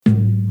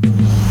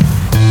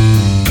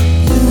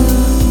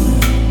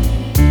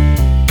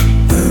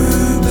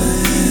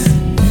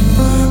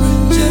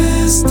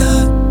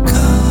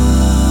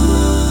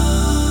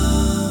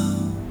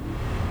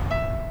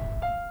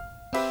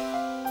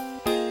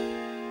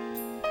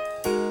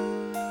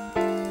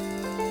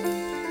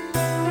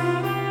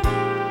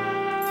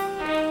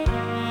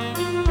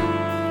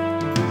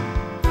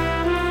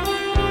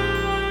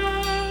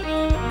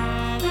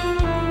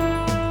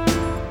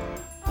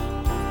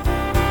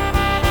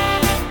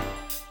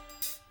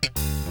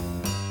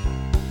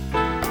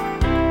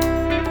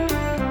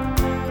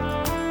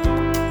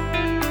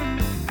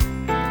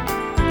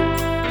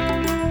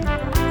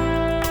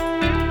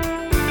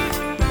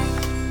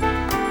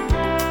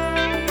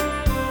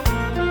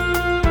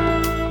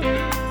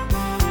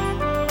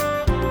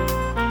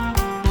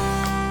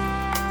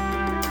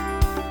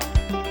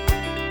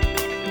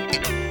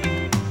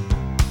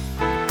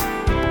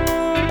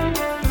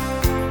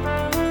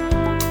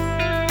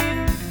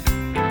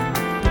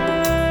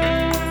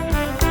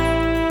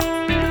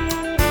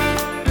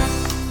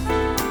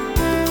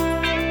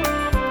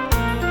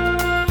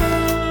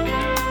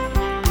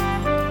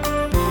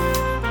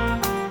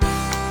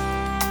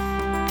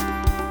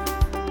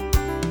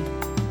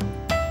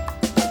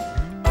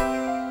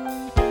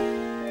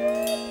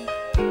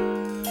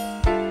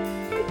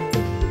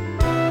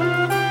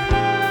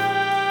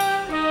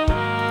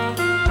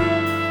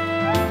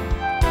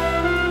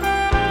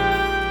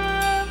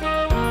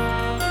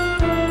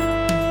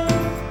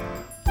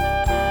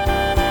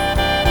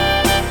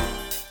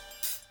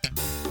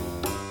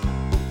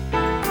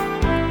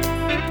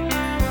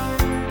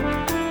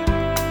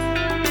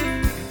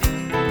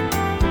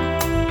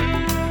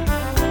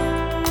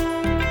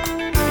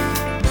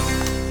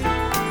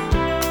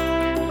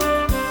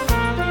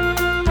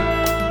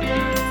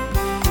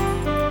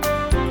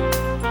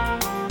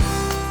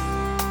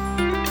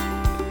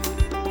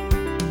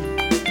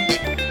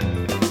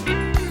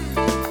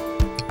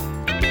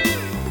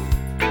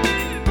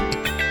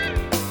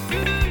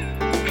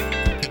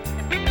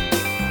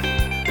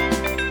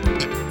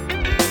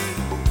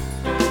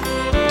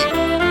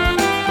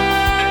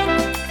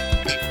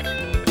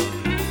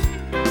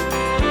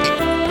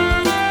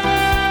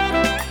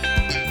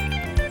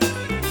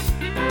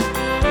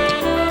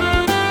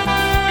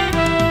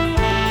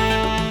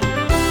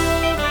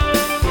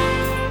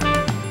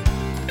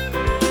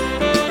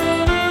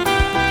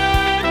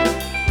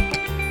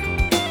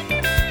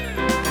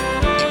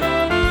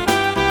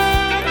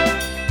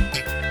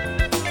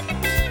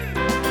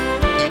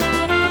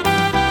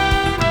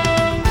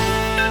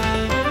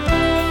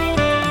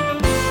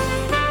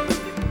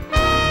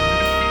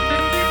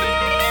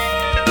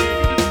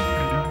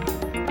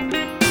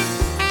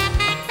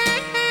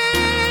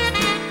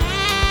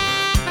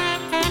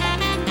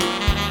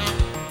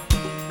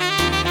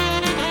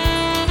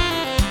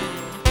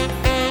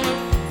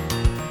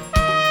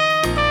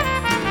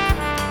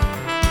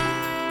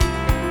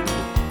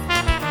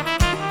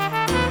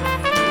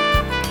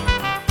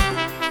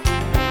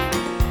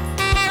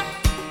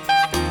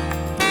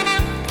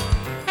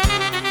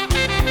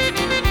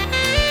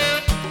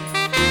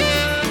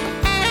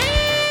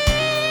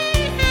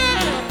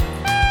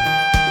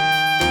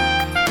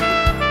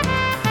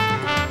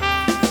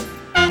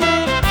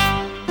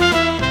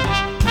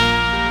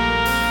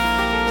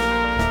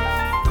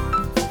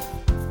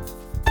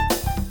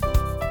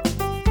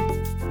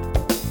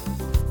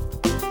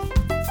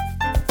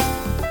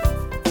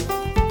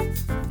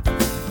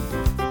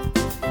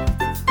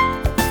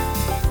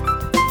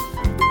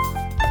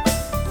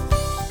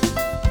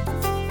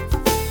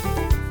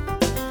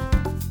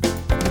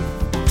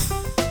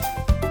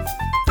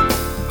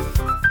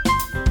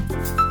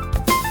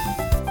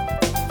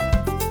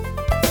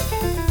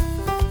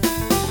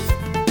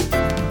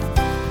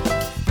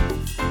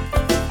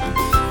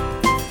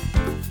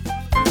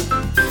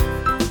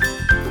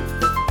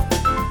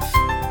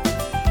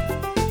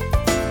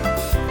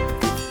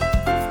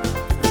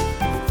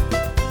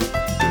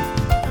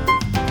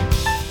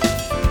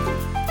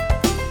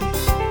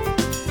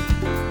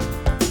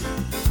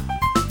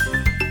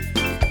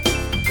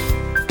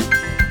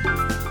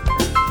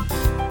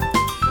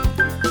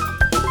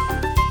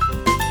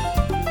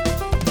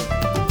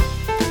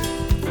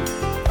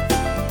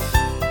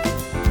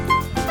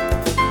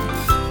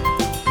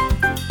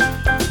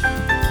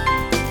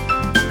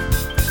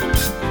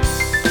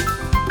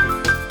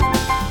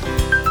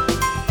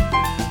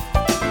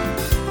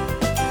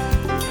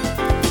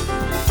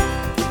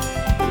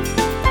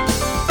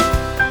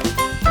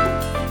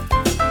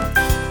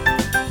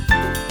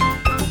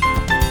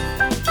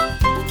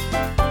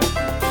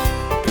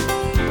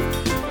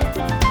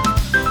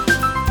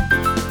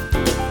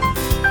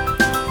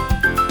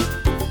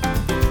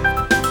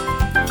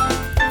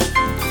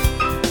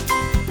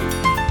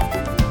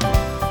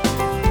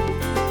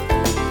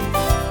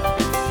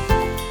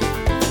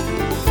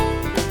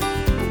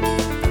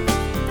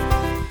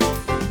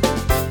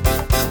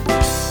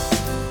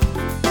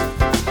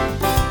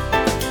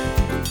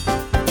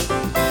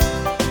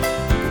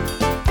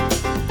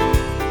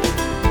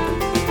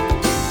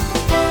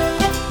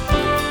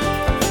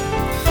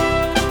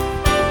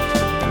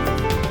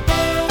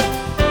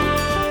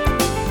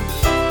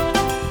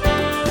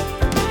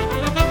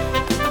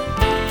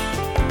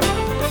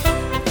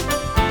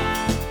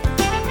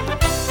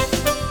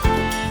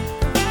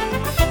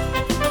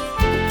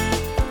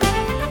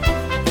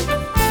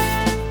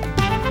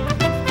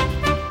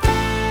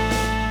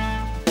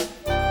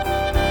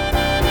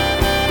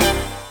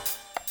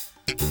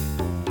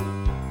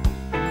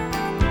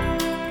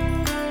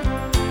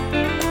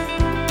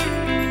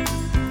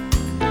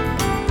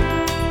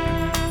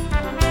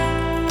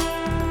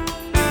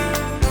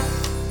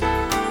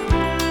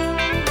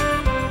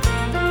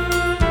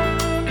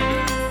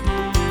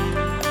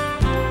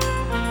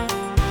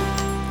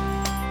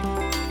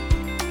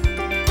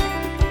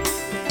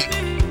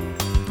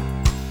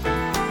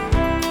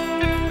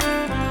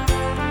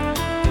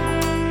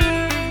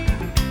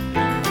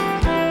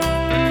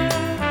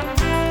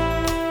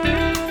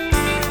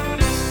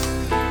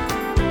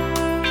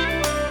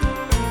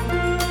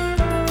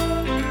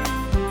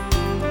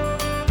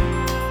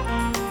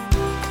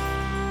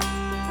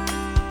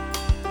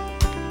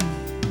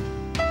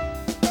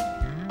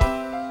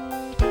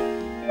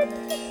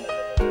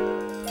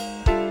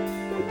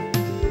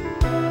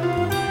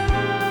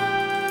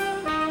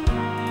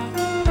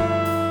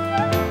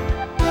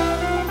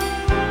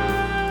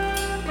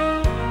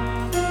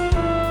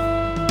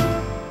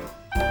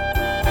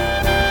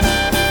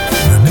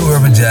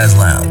Jazz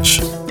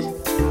Lounge.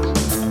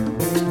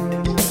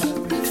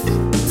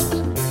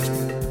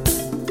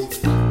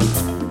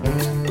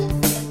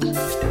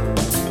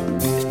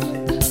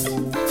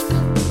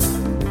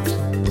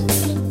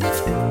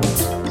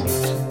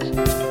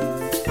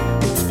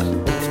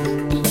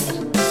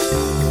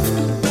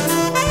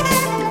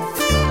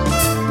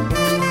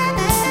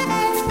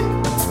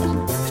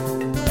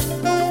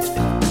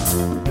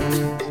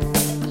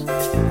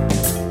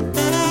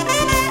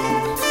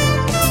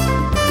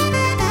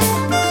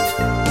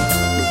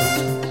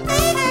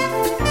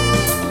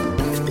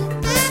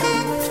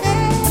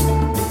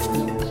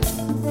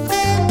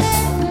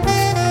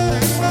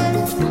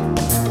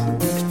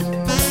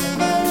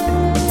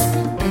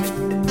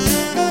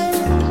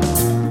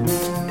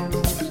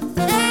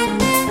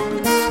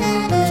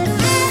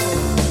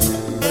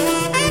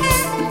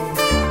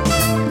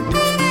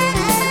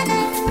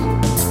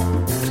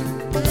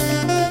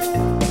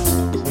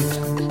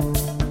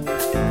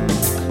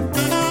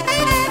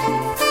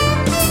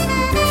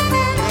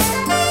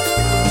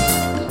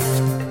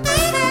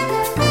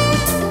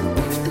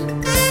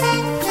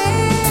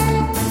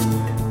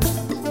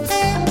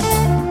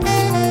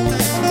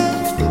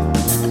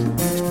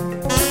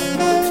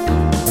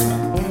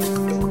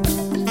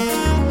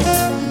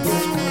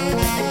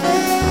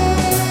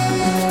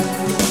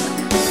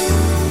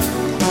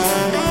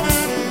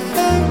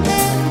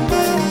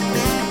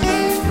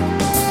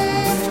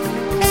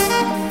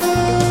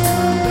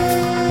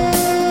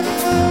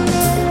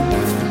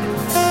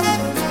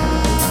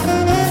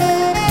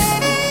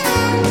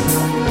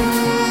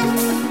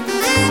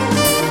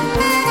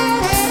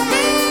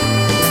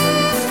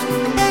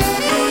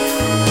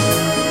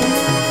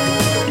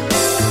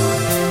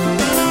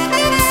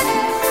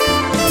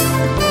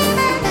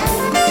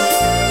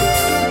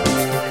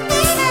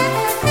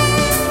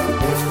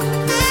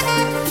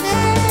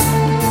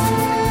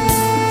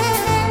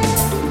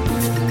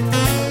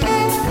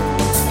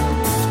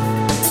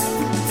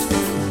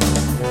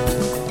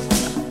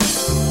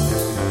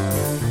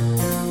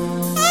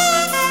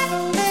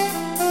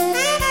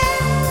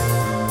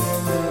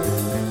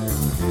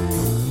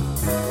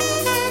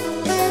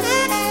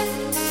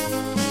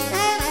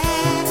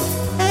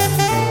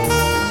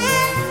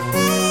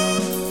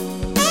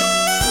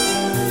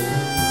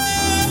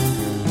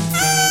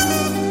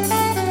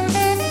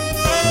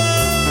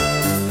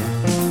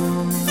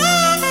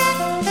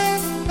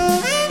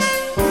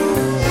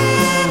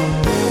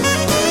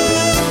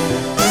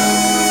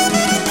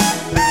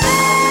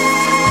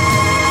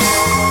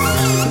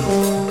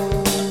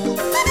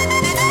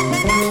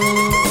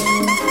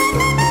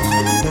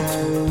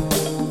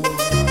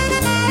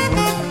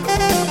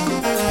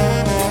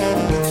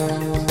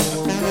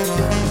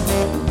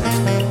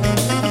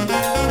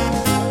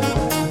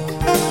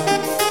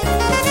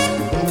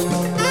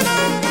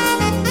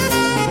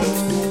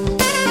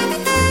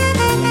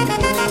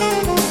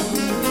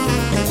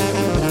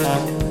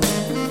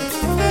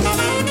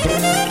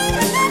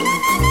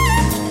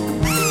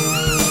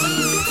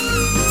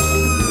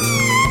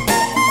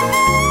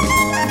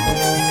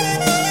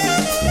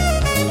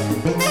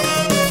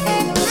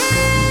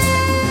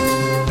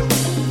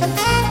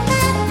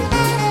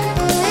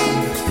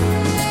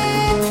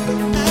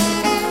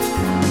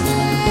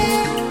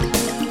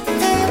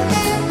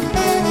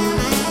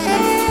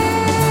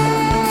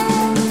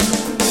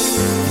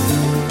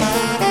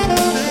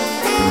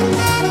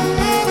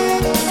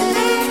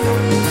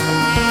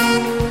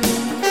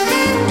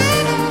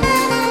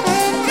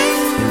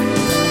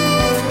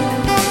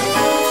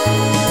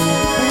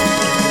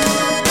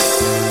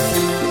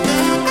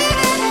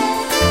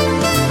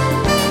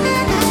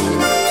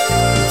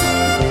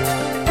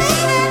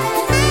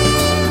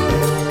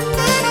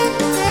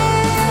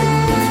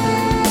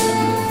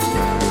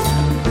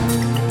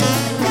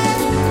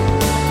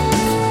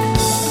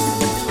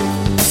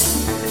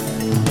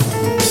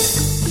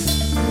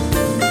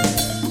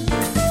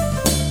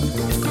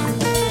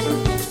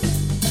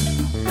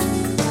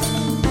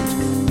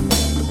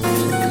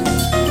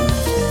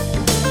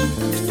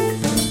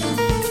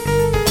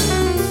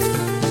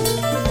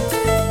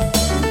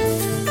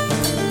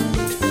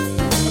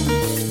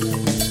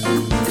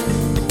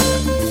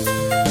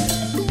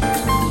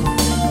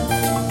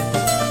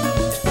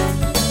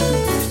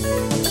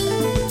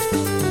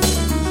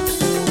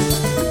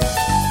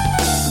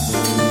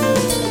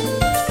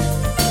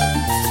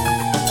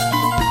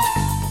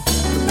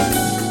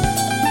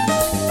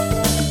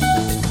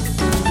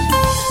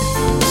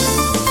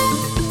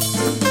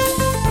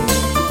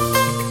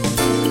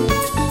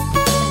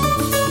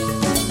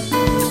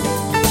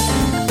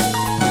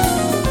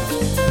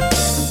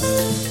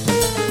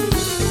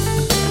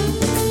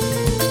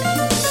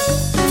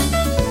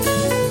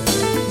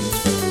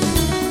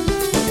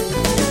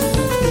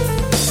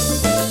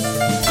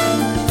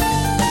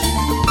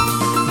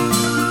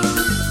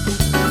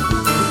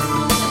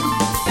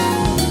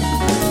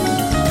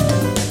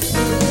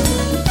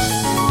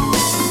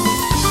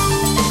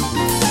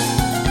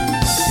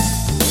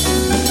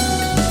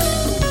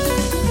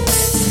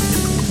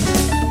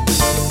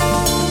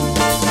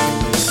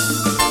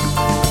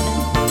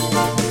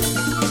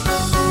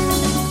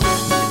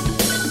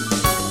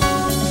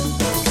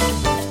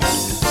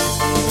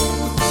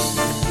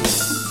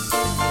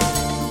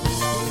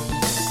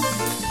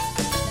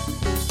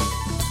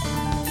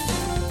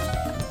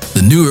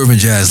 New Urban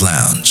Jazz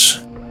Lounge.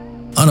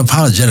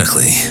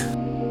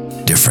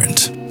 Unapologetically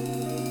different.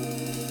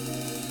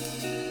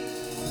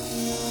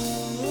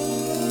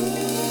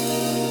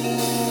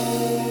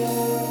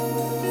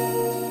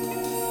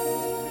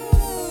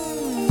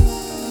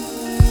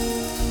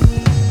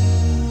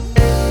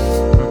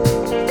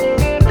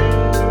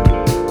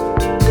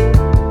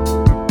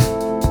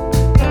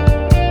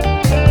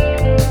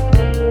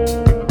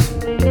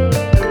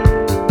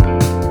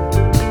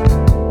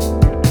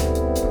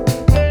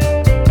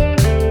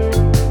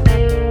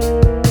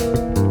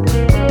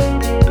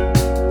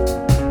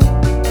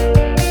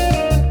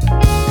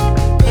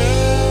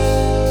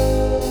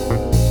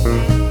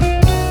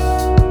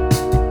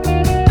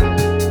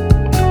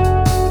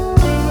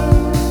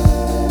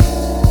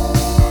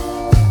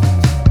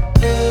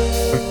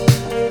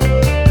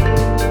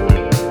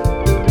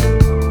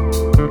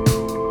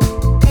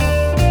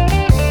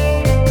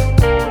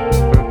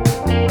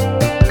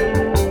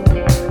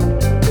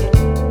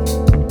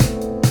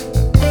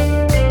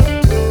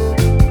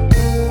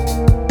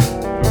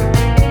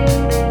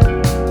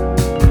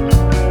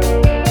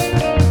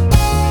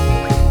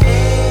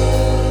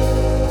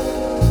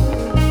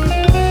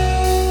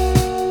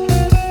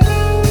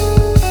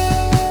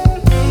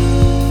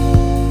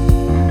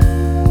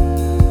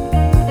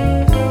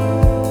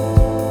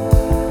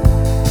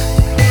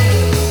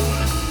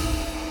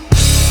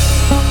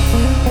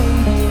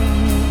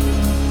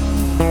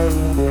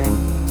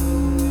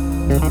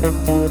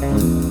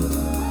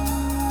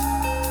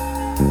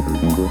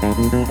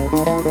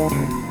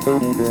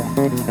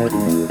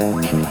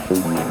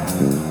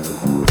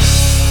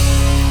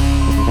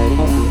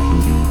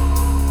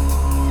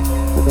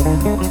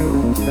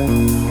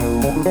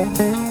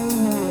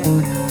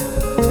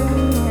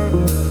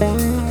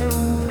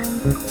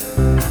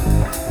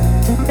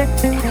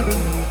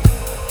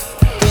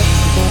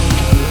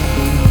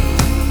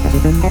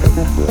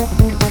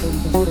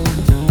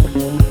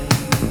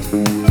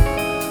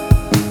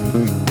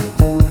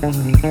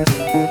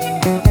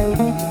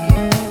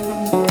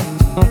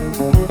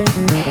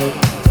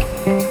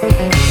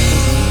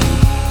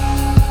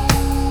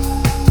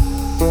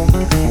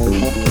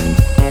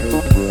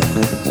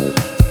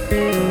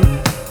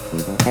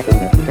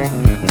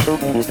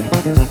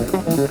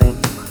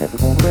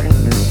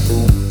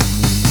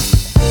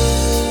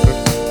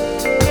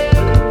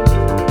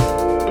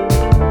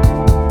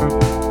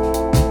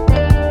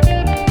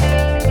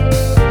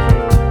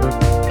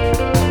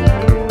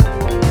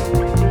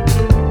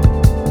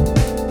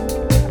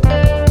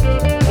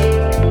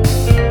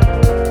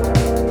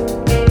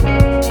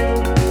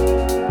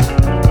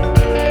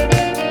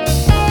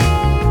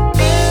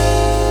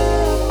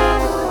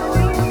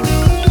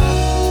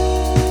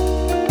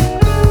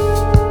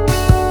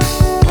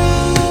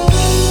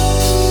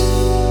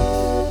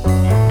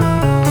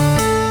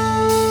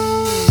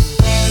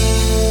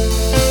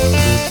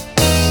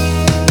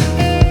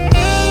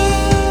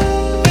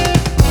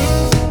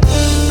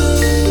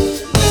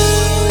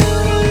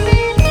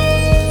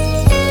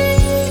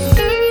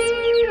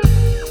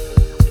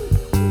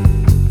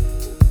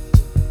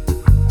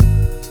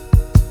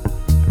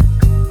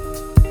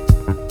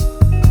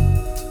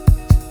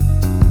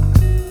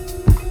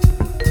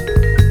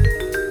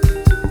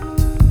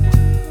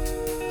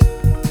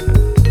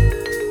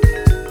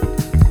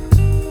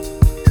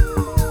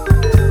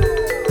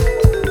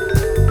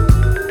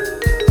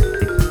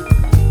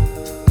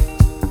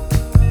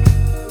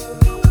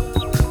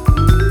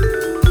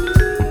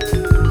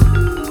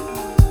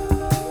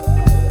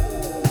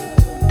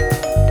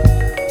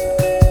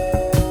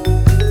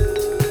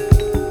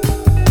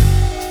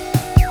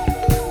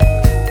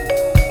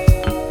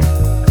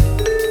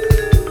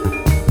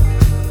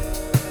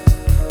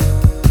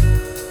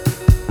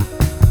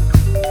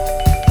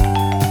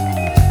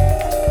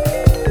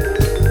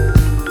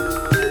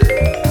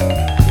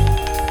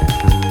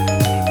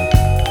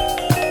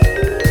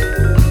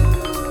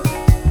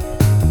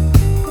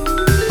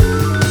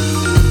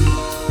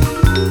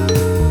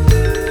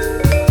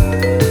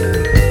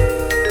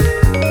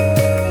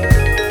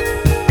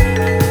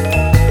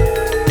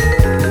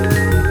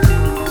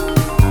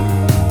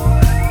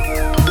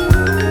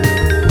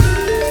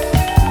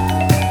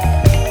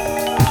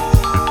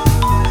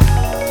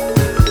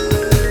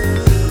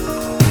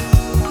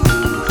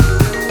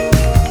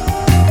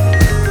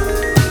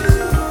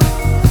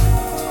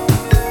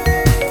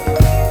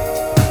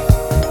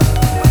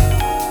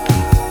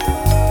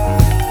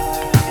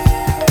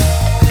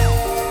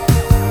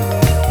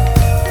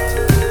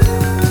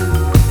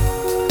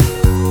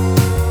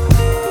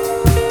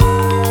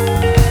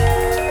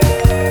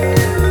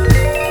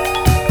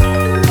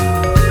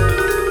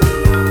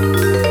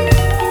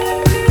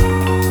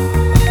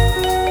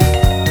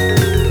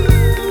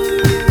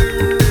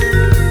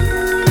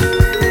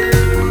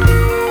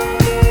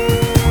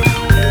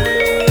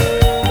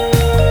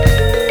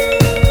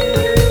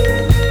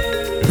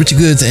 Richie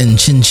Goods and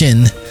Chin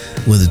Chin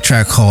with a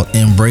track called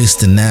Embrace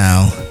the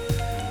Now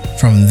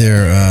from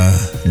their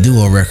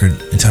duo record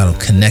entitled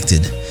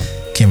Connected.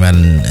 came out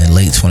in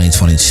late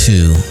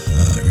 2022.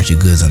 Richie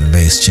Goods on the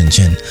bass, Chin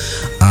Chin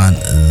on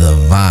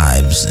the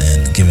vibes,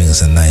 and giving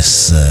us a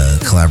nice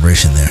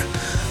collaboration there.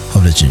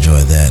 Hope that you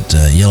enjoyed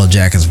that. Yellow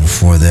Jackets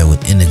before that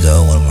with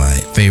Indigo, one of my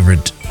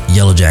favorite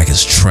Yellow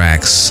Jackets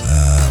tracks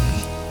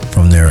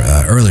from their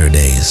earlier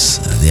days,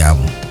 the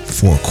album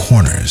Four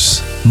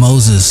Corners.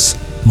 Moses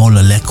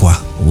Molalekwa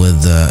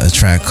with a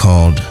track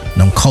called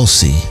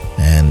Namkosi,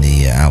 and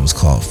the album's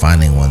called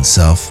Finding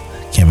Oneself.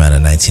 Came out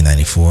in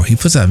 1994. He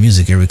puts out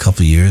music every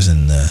couple of years,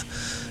 and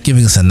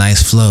giving us a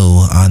nice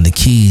flow on the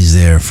keys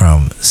there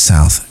from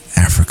South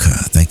Africa.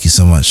 Thank you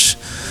so much,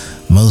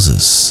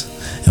 Moses.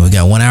 And we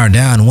got 1 hour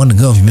down and 1 to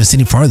go. If you missed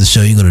any part of the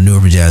show, you can go to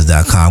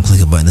newurbanjazz.com,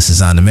 click a button. This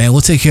is on demand.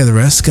 We'll take care of the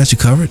rest. Got you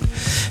covered.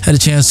 Had a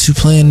chance to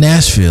play in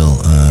Nashville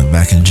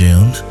back in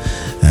June,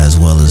 as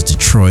well as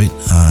Detroit.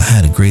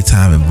 Had a great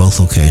time in both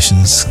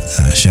locations.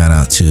 Shout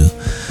out to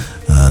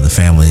the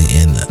family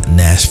in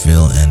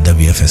Nashville and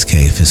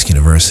WFSK, Fisk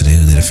University,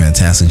 who did a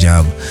fantastic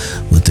job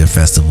with their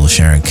festival.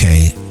 Sharon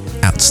K,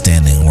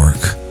 outstanding work.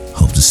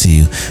 Hope to see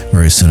you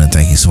very soon, and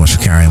thank you so much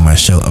for carrying my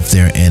show up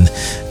there in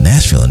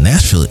Nashville. And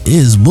Nashville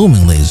is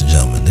booming, ladies and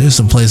gentlemen. There's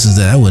some places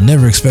that I would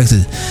never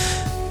expected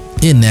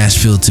in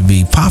Nashville to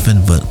be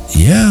popping, but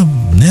yeah,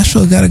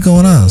 Nashville got it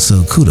going on.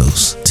 So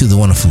kudos to the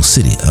wonderful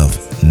city of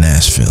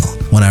Nashville.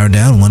 1 hour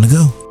down, 1 to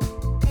go.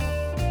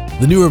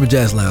 The New Urban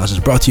Jazz Lounge is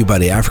brought to you by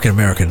the African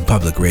American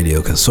Public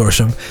Radio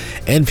Consortium,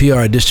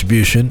 NPR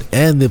Distribution,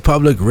 and the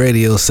Public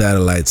Radio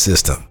Satellite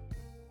System.